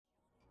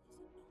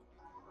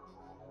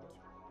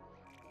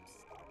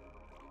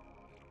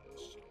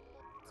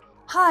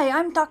Hi,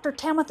 I'm Dr.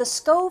 Tamitha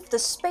Scove, the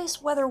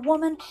Space Weather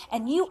Woman,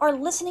 and you are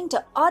listening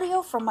to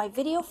audio from my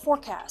video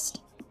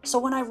forecast. So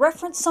when I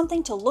reference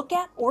something to look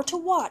at or to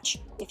watch,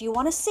 if you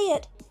want to see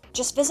it,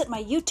 just visit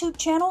my YouTube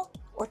channel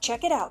or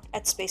check it out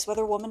at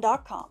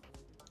spaceweatherwoman.com.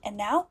 And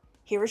now,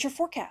 here is your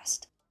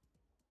forecast.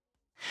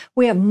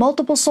 We have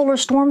multiple solar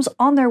storms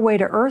on their way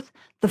to Earth.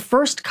 The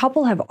first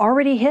couple have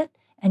already hit,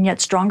 and yet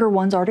stronger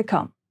ones are to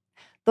come.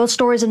 Those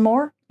stories and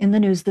more in the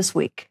news this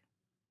week.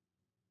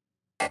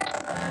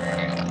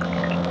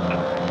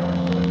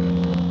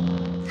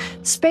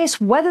 Space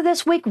weather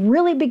this week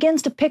really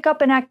begins to pick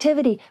up in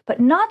activity,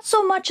 but not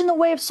so much in the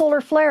way of solar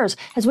flares.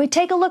 As we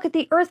take a look at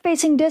the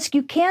Earth-facing disk,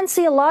 you can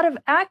see a lot of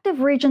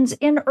active regions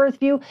in Earth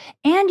view,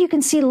 and you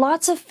can see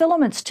lots of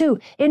filaments too.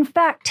 In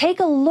fact,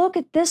 take a look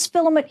at this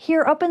filament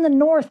here up in the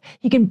north.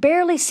 You can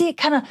barely see it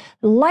kind of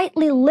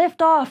lightly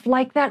lift off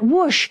like that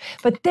whoosh,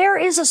 but there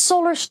is a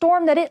solar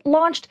storm that it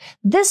launched.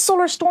 This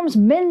solar storm's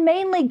been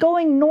mainly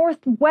going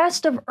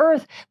northwest of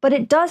Earth, but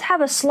it does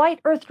have a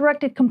slight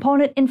Earth-directed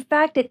component. In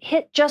fact, it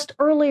hit just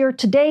earlier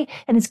today,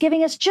 and it's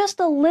giving us just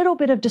a little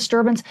bit of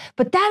disturbance,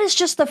 but that is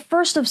just the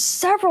first of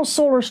several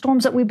solar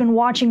storms that we've been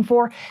watching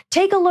for.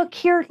 Take a look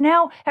here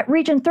now at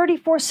region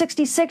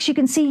 3466. You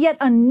can see yet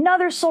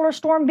another solar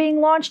storm being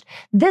launched.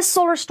 This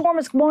solar storm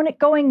is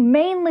going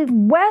mainly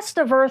west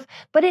of Earth,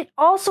 but it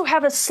also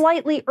have a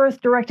slightly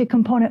Earth-directed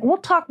component. We'll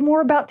talk more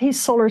about these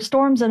solar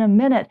storms in a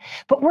minute,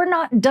 but we're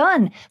not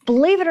done.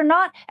 Believe it or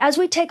not, as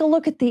we take a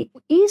look at the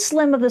east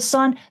limb of the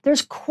sun,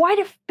 there's quite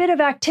a bit of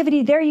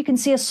activity there. You can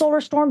see a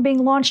solar storm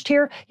being launched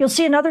here. You'll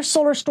see another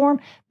solar storm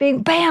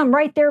being, bam,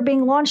 right there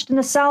being launched in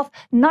the south.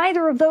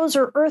 Neither of those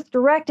are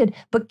Earth-directed,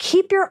 but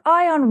keep your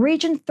eye on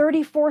region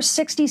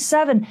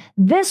 3467.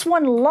 This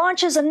one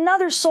launches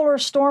another solar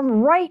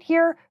storm right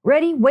here.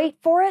 Ready? Wait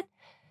for it.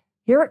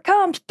 Here it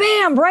comes.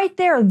 Bam! Right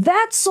there.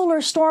 That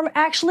solar storm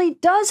actually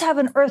does have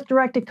an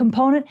Earth-directed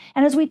component.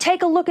 And as we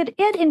take a look at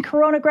it in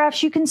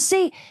coronagraphs, you can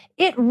see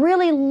it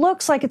really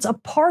looks like it's a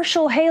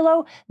partial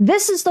halo.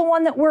 This is the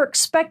one that we're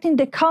expecting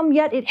to come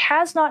yet. It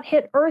has not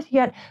hit Earth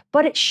yet,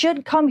 but it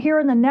should come here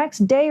in the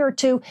next day or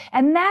two.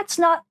 And that's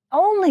not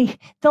only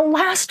the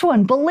last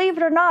one, believe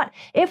it or not.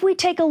 If we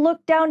take a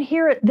look down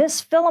here at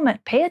this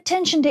filament, pay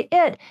attention to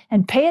it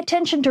and pay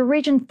attention to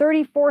region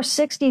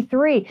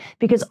 3463,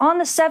 because on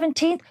the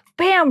 17th,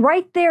 bam,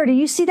 right there. Do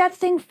you see that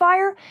thing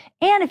fire?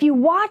 And if you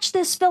watch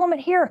this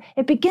filament here,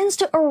 it begins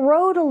to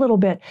erode a little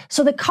bit.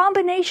 So the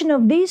combination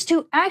of these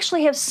two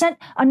actually have sent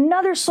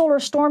another solar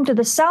storm to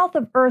the south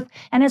of Earth.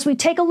 And as we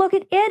take a look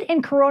at it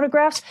in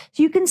coronagraphs,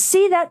 you can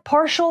see that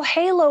partial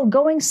halo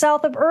going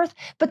south of Earth,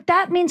 but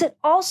that means it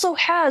also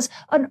has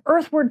an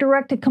earthward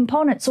directed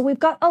component. So we've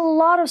got a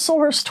lot of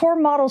solar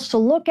storm models to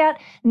look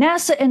at.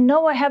 NASA and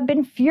NOAA have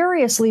been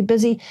furiously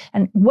busy,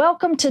 and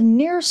welcome to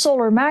near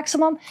solar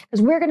maximum,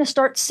 because we're going to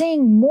start seeing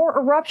more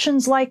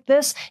eruptions like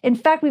this. In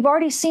fact, we've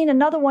already seen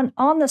another one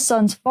on the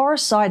sun's far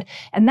side,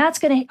 and that's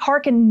going to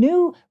harken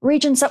new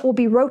regions that will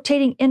be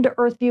rotating into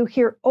Earth view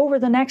here over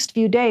the next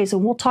few days.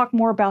 And we'll talk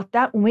more about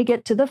that when we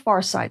get to the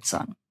far side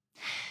sun.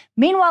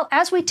 Meanwhile,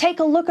 as we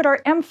take a look at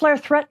our M-flare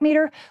threat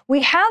meter,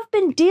 we have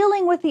been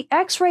dealing with the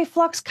X-ray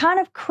flux kind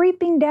of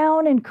creeping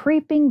down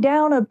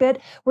a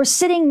bit. We're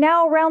sitting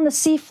now around the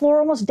seafloor,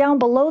 almost down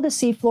below the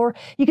seafloor.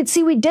 You can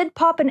see we did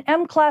pop an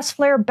M-class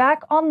flare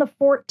back on the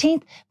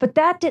 14th, but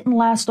that didn't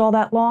last all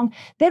that long.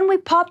 Then we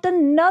popped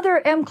another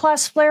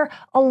M-class flare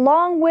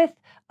along with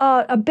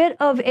a bit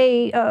of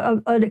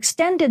an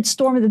extended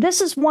storm.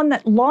 This is one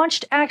that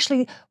launched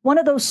actually one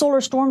of those solar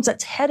storms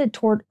that's headed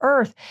toward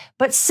Earth.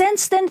 But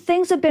since then,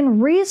 things have been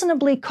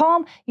reasonably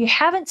calm. You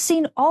haven't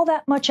seen all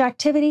that much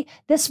activity.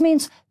 This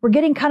means we're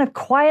getting kind of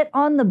quiet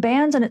on the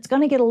bands, and it's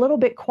going to get a little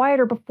bit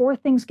quieter before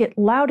things get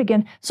loud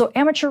again. So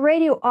amateur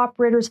radio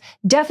operators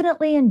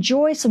definitely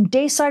enjoy some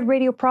dayside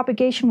radio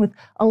propagation with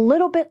a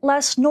little bit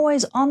less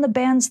noise on the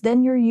bands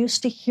than you're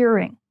used to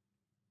hearing.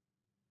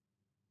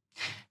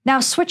 Now,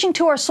 switching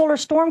to our solar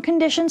storm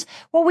conditions,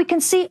 well, we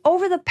can see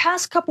over the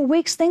past couple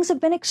weeks, things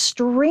have been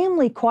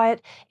extremely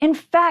quiet. In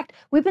fact,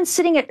 we've been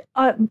sitting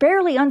at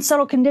barely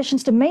unsettled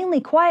conditions to mainly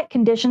quiet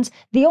conditions.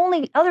 The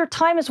only other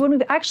time is when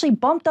we've actually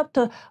bumped up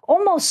to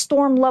almost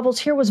storm levels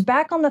here was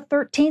back on the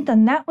 13th,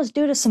 and that was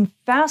due to some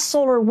fast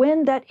solar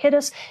wind that hit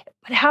us.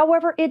 But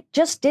however, it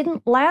just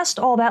didn't last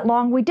all that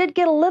long. We did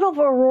get a little of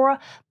aurora,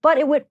 but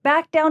it went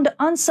back down to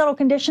unsettled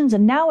conditions,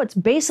 and now it's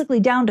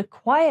basically down to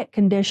quiet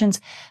conditions.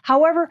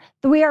 However,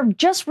 we have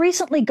just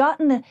recently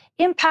gotten the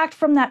impact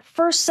from that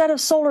first set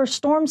of solar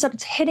storms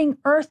that's hitting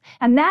Earth,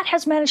 and that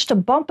has managed to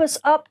bump us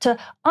up to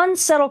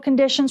unsettled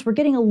conditions. We're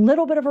getting a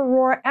little bit of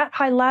aurora at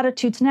high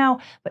latitudes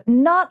now, but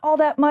not all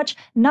that much,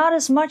 not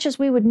as much as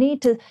we would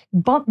need to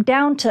bump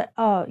down to,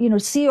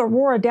 see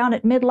aurora down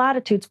at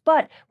mid-latitudes.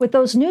 But with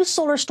those new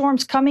solar storms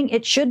storms coming,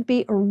 it should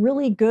be a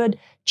really good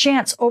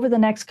chance over the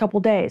next couple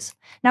days.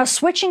 Now,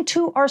 switching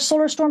to our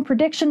solar storm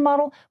prediction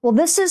model, well,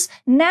 this is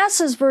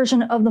NASA's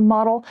version of the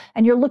model,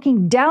 and you're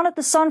looking down at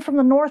the sun from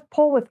the North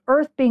Pole with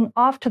Earth being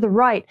off to the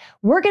right.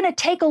 We're going to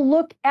take a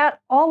look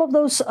at all of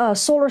those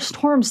solar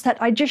storms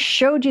that I just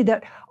showed you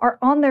that are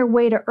on their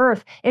way to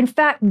Earth. In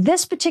fact,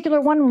 this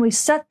particular one, when we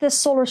set this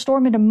solar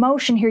storm into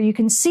motion here, you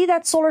can see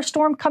that solar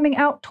storm coming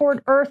out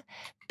toward Earth.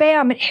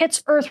 Bam, it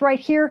hits Earth right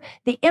here.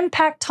 The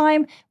impact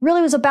time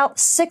really was about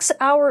 6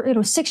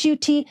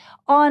 UT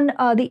on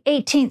the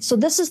 18th. So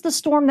this is the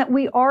storm that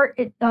we are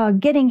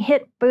getting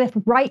hit with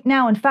right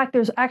now. In fact,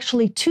 there's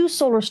actually two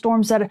solar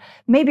storms that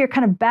maybe are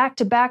kind of back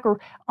to back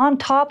or on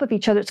top of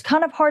each other. It's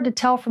kind of hard to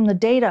tell from the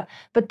data.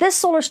 But this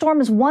solar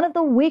storm is one of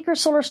the weaker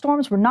solar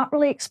storms. We're not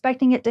really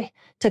expecting it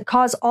to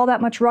cause all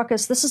that much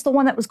ruckus. This is the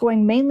one that was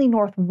going mainly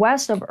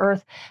northwest of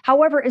Earth.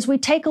 However, as we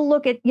take a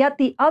look at yet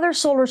the other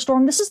solar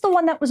storm, this is the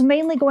one that was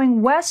mainly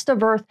going west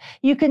of Earth.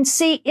 You can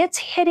see it's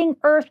hitting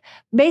Earth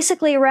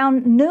basically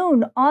around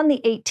noon on the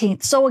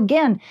 18th. So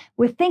again,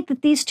 we think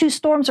that these two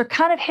storms are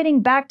kind of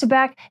hitting back to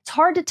back. It's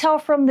hard to tell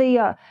from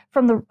the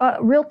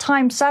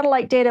real-time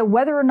satellite data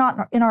whether or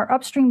not in our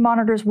upstream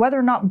monitors, whether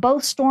or not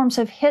both storms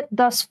have hit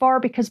thus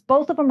far, because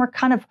both of them are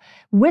kind of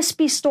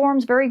wispy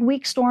storms, very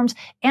weak storms,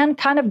 and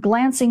kind of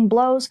glancing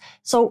blows.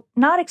 So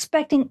not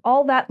expecting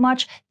all that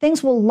much.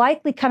 Things will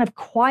likely kind of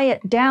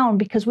quiet down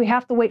because we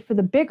have to wait for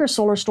the bigger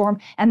solar storm.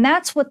 And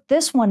that's what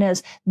this one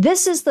is.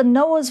 This is the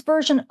NOAA's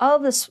version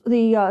of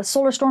the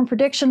solar storm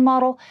prediction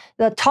model.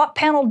 The top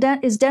panel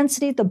is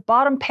density, the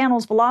bottom panel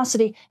is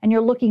velocity, and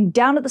you're looking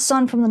down at the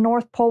sun from the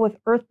North Pole with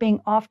Earth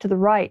being off to the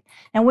right.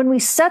 And when we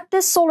set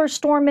this solar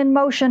storm in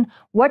motion,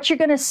 what you're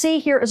going to see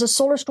here is a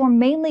solar storm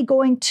mainly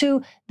going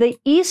to the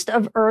east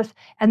of Earth.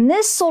 And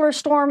this solar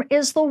storm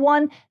is the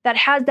one that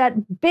had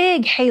that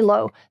big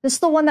halo. This is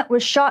the one that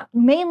was shot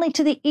mainly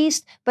to the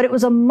east, but it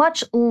was a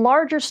much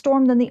larger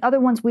storm than the other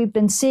ones we've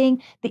been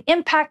seeing. The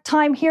impact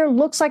time here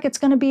looks like it's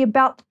going to be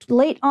about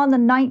late on the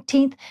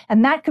 19th,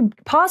 and that could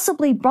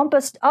possibly bump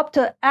us up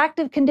to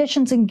active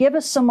conditions and give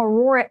us some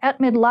aurora at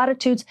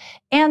mid-latitudes,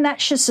 and that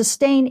should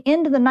sustain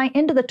into the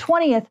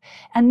 20th.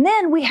 And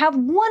then we have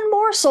one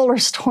more solar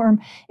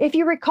storm. If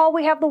you recall,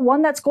 we have the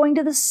one that's going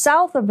to the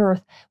south of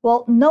Earth.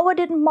 Well, NOAA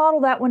didn't model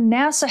that one,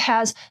 NASA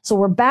has, so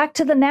we're back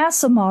to the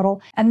NASA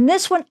model. And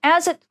this one,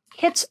 as it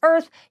hits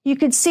Earth, you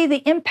can see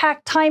the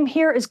impact time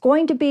here is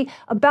going to be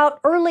about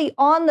early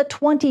on the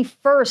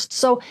 21st.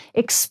 So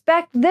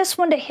expect this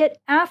one to hit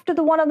after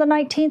the one on the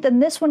 19th,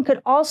 and this one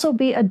could also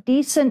be a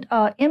decent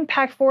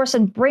impact for us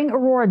and bring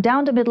aurora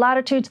down to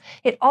mid-latitudes.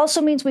 It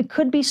also means we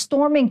could be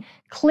storming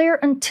clear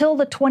until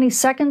the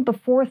 22nd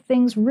before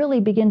things really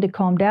begin to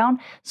calm down.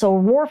 So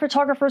aurora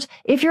photographers,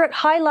 if you're at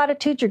high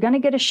latitudes, you're going to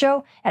get a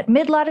show. At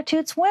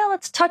mid-latitudes, well,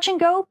 it's touch and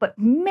go, but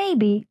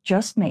maybe,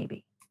 just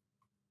maybe.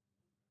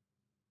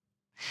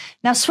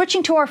 Now,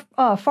 switching to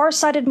our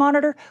far-sighted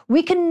monitor,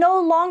 we can no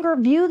longer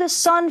view the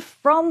sun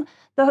from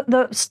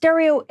the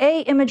stereo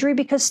A imagery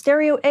because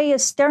stereo A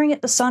is staring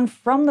at the sun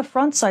from the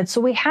front side.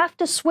 So we have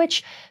to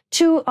switch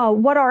to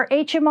what our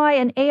HMI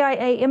and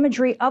AIA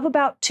imagery of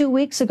about 2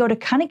 weeks ago to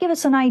kind of give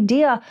us an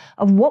idea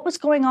of what was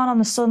going on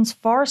the sun's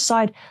far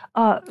side,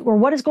 or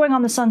what is going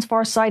on the sun's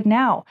far side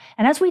now.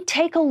 And as we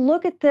take a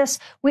look at this,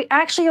 we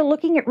actually are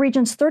looking at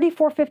regions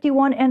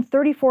 3451 and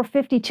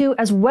 3452,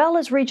 as well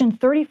as region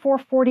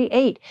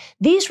 3448.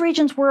 These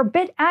regions were a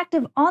bit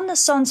active on the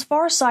sun's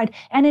far side.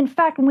 And in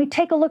fact, when we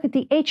take a look at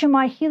the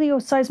HMI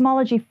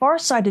helioseismology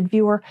far-sighted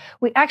viewer,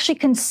 we actually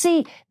can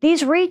see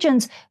these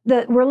regions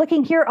that we're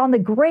looking here on the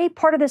gray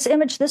part of this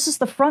image. This is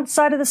the front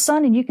side of the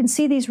sun, and you can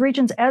see these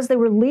regions as they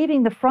were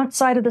leaving the front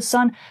side of the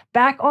sun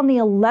back on the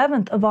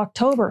 11th of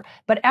October.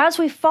 But as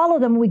we follow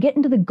them, we get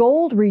into the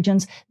gold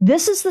regions.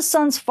 This is the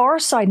sun's far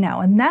side now,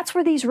 and that's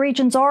where these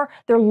regions are.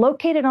 They're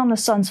located on the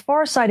sun's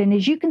far side, and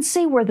as you can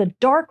see where the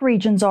dark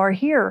regions are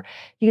here,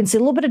 you can see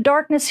a little bit of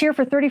darkness here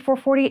for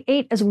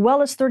 3448 as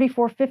well as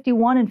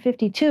 3451 and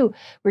 52.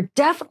 We're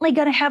definitely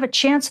going to have a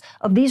chance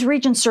of these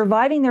regions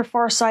surviving their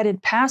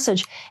far-sighted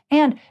passage.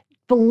 And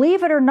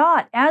believe it or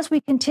not, as we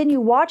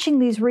continue watching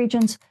these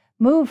regions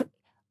move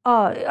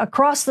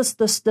across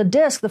the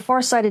disk, the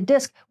far-sighted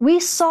disk, we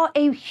saw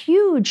a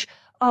huge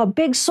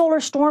big solar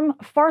storm,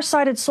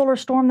 far-sighted solar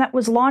storm that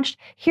was launched.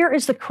 Here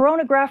is the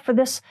coronagraph for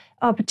this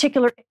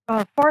particular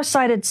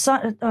far-sighted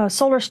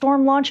solar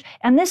storm launch.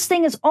 And this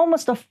thing is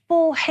almost a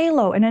full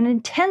halo and an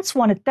intense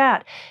one at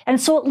that.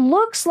 And so it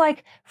looks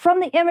like,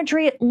 from the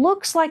imagery, it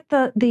looks like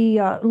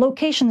the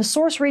location, the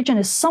source region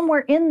is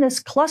somewhere in this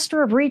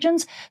cluster of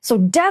regions. So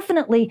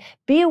definitely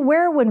be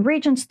aware when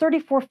regions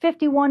 34,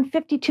 51,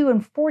 52,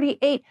 and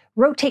 48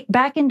 rotate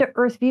back into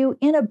Earth view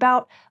in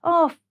about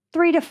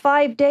 3 to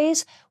 5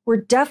 days. We're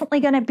definitely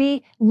going to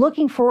be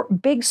looking for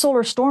big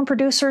solar storm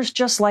producers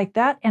just like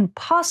that, and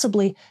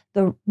possibly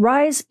the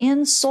rise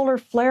in solar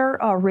flare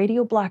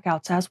radio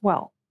blackouts as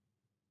well.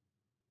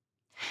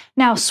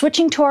 Now,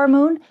 switching to our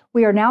moon,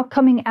 we are now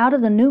coming out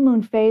of the new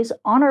moon phase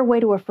on our way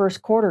to a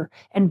first quarter.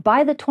 And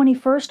by the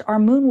 21st, our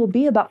moon will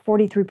be about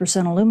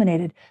 43%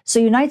 illuminated. So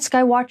you night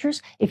sky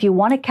watchers, if you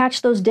want to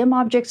catch those dim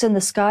objects in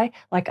the sky,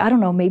 like, I don't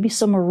know, maybe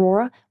some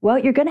aurora, well,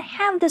 you're going to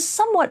have this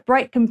somewhat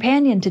bright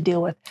companion to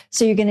deal with.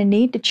 So you're going to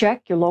need to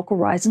check your local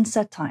rise and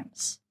set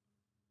times.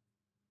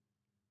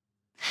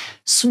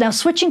 So now,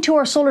 switching to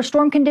our solar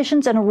storm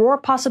conditions and aurora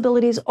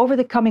possibilities over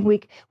the coming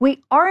week,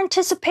 we are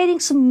anticipating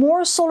some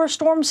more solar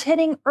storms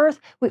hitting Earth.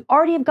 We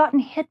already have gotten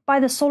hit by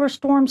the solar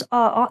storms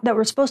that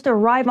were supposed to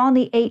arrive on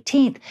the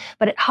 18th.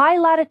 But at high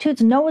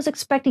latitudes, NOAA's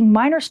expecting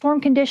minor storm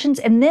conditions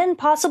and then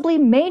possibly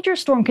major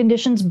storm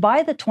conditions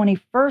by the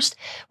 21st,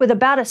 with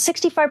about a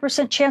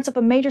 65% chance of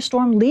a major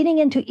storm leading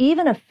into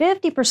even a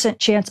 50%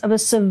 chance of a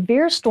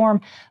severe storm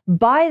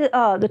by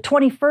the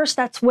 21st.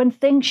 That's when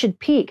things should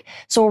peak.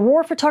 So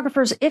aurora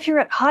photographers, if you're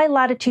at high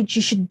latitudes,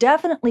 you should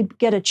definitely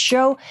get a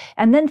show,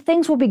 and then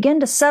things will begin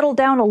to settle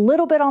down a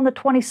little bit on the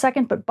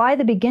 22nd, but by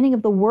the beginning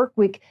of the work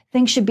week,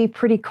 things should be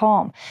pretty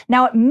calm.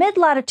 Now, at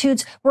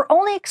mid-latitudes, we're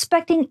only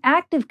expecting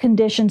active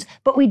conditions,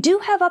 but we do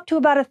have up to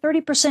about a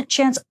 30%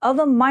 chance of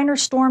a minor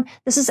storm.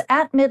 This is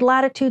at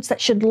mid-latitudes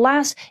that should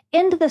last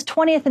into the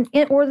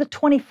 20th or the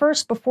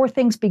 21st before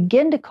things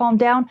begin to calm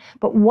down.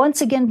 But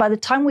once again, by the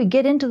time we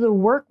get into the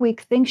work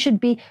week, things should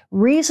be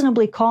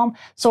reasonably calm.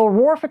 So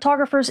aurora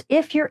photographers,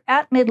 if you're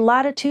at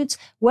mid-latitudes,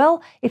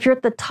 well, if you're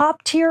at the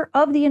top tier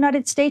of the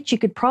United States, you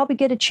could probably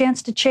get a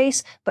chance to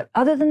chase. But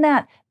other than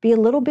that, be a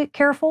little bit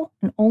careful,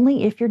 and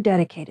only if you're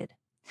dedicated.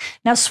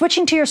 Now,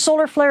 switching to your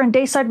solar flare and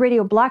dayside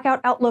radio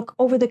blackout outlook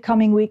over the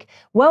coming week,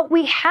 well,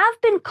 we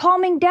have been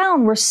calming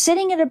down. We're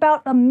sitting at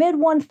about the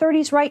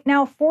mid-130s right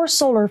now for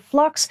solar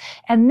flux,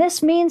 and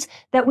this means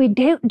that we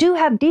do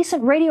have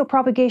decent radio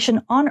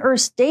propagation on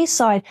Earth's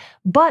dayside,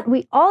 but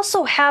we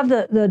also have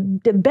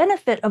the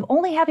benefit of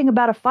only having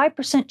about a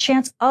 5%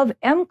 chance of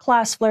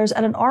M-class flares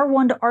at an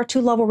R1 to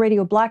R2 level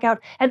radio blackout,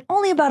 and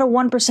only about a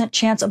 1%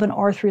 chance of an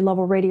R3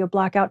 level radio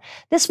blackout.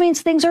 This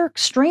means things are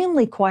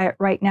extremely quiet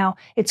right now.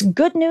 It's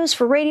good news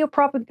for radio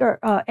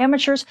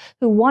amateurs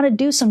who want to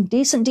do some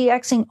decent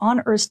DXing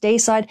on Earth's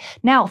dayside.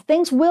 Now,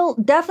 things will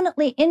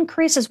definitely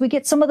increase as we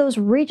get some of those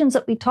regions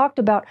that we talked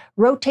about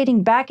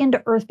rotating back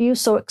into Earth view.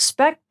 So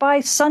expect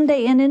by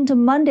Sunday and into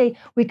Monday,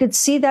 we could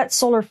see that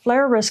solar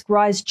flare risk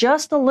rise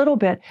just a little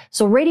bit.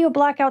 So radio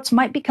blackouts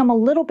might become a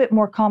little bit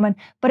more common,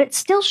 but it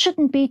still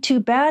shouldn't be too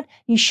bad.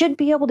 You should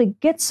be able to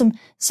get some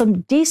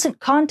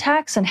decent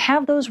contacts and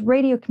have those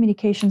radio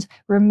communications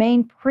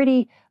remain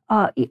pretty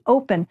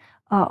open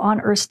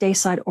on Earth's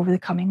dayside over the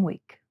coming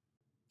week.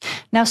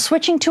 Now,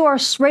 switching to our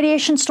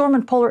radiation storm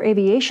and polar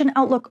aviation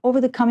outlook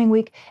over the coming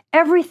week,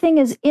 everything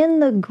is in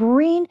the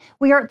green.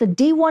 We are at the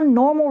D1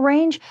 normal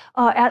range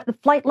at the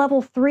flight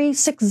level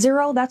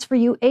 360. That's for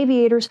you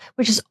aviators,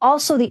 which is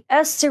also the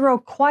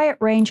S0 quiet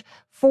range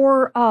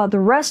for the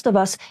rest of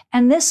us.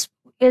 And this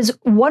is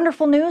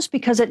wonderful news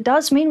because it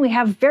does mean we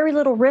have very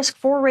little risk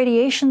for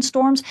radiation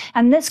storms,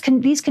 and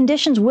these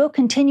conditions will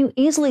continue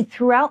easily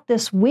throughout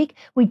this week.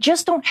 We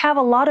just don't have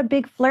a lot of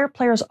big flare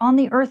players on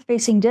the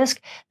Earth-facing disk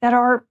that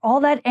are all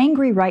that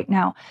angry right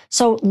now.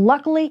 So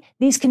luckily,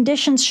 these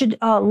conditions should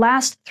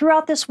last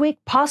throughout this week,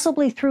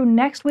 possibly through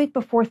next week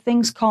before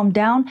things calm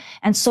down.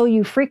 And so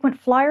you frequent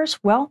flyers,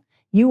 well,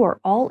 you are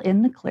all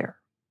in the clear.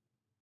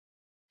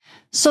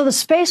 So the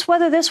space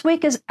weather this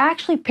week is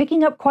actually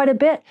picking up quite a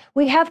bit.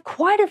 We have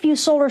quite a few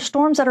solar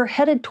storms that are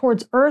headed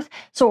towards Earth.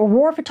 So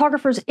aurora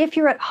photographers, if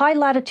you're at high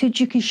latitudes,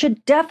 you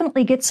should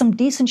definitely get some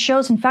decent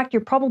shows. In fact,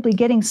 you're probably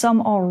getting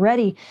some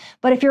already.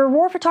 But if you're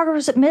aurora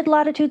photographers at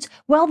mid-latitudes,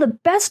 well, the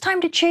best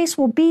time to chase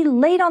will be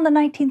late on the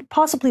 19th,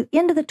 possibly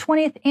into the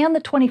 20th and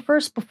the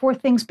 21st before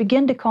things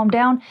begin to calm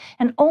down.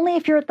 And only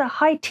if you're at the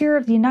high tier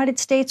of the United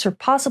States or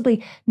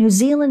possibly New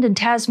Zealand and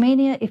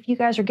Tasmania, if you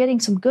guys are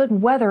getting some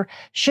good weather,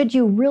 should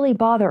you really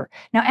bother.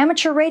 Now,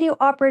 amateur radio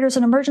operators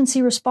and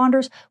emergency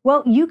responders,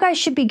 well, you guys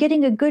should be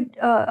getting a good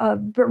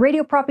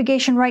radio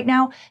propagation right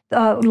now,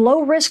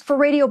 low risk for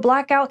radio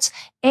blackouts,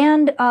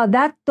 and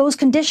those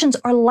conditions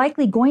are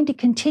likely going to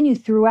continue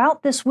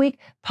throughout this week,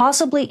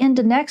 possibly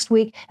into next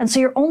week. And so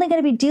you're only going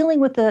to be dealing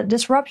with the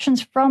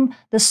disruptions from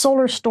the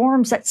solar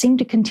storms that seem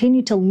to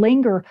continue to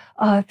linger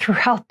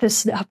throughout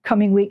this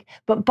upcoming week.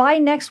 But by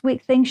next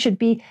week, things should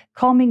be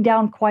calming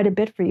down quite a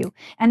bit for you.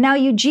 And now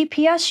you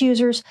GPS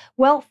users,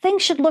 well,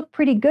 things should look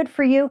pretty good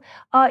for you.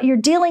 You're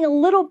dealing a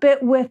little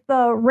bit with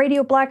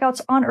radio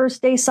blackouts on Earth's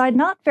day side,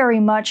 not very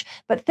much,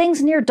 but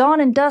things near dawn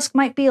and dusk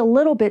might be a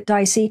little bit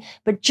dicey.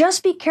 But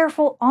just be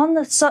careful on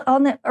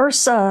the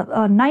Earth's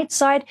night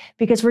side,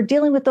 because we're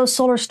dealing with those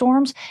solar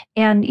storms,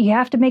 and you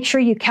have to make sure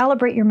you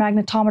calibrate your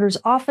magnetometers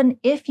often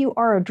if you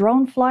are a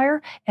drone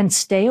flyer, and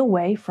stay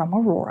away from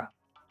aurora.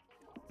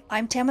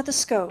 I'm Tamitha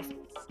Skov.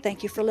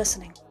 Thank you for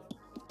listening.